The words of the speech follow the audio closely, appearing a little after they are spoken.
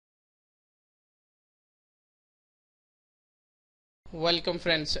Welcome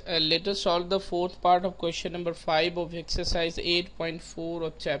friends. Let us solve the fourth part of question number 5 of exercise 8.4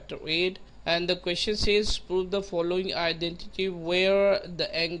 of chapter 8, and the question says prove the following identity where the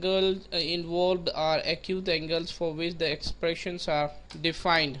angles involved are acute angles for which the expressions are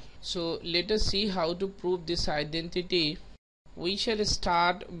defined. So let us see how to prove this identity. We shall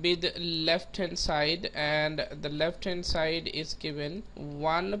start with left hand side, and the left hand side is given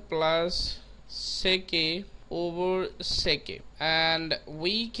 1 plus sec a over sec a, and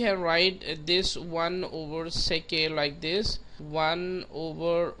we can write this 1 over sec a like this: 1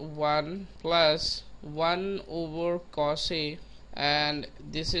 over 1 plus 1 over cos a, and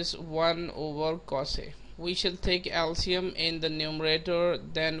this is 1 over cos a. We shall take LCM in the numerator,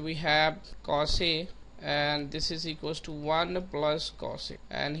 then we have cos a, and this is equals to 1 plus cos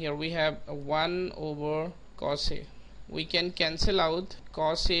a, and here we have 1 over cos a. We can cancel out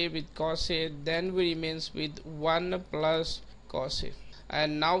cos a with cos a, then we remains with 1 plus cos a.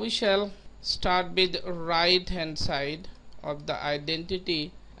 And now we shall start with right hand side of the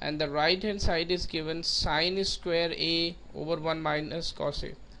identity, and the right hand side is given sin square a over 1 minus cos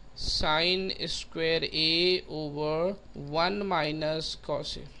a, sin square a over 1 minus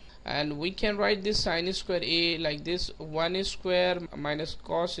cos a. And we can write this sin square a like this: 1 square minus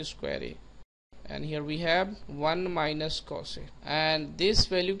cos square a, and here we have 1 minus cos a, and this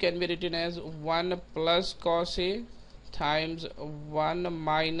value can be written as 1 plus cos a times 1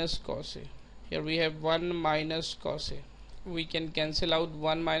 minus cos a. Here we have 1 minus cos a. We can cancel out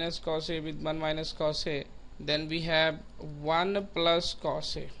 1 minus cos a with 1 minus cos a, then we have 1 plus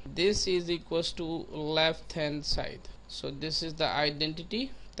cos a. This is equals to left hand side. So this is the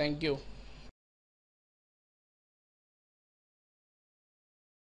identity. Thank you.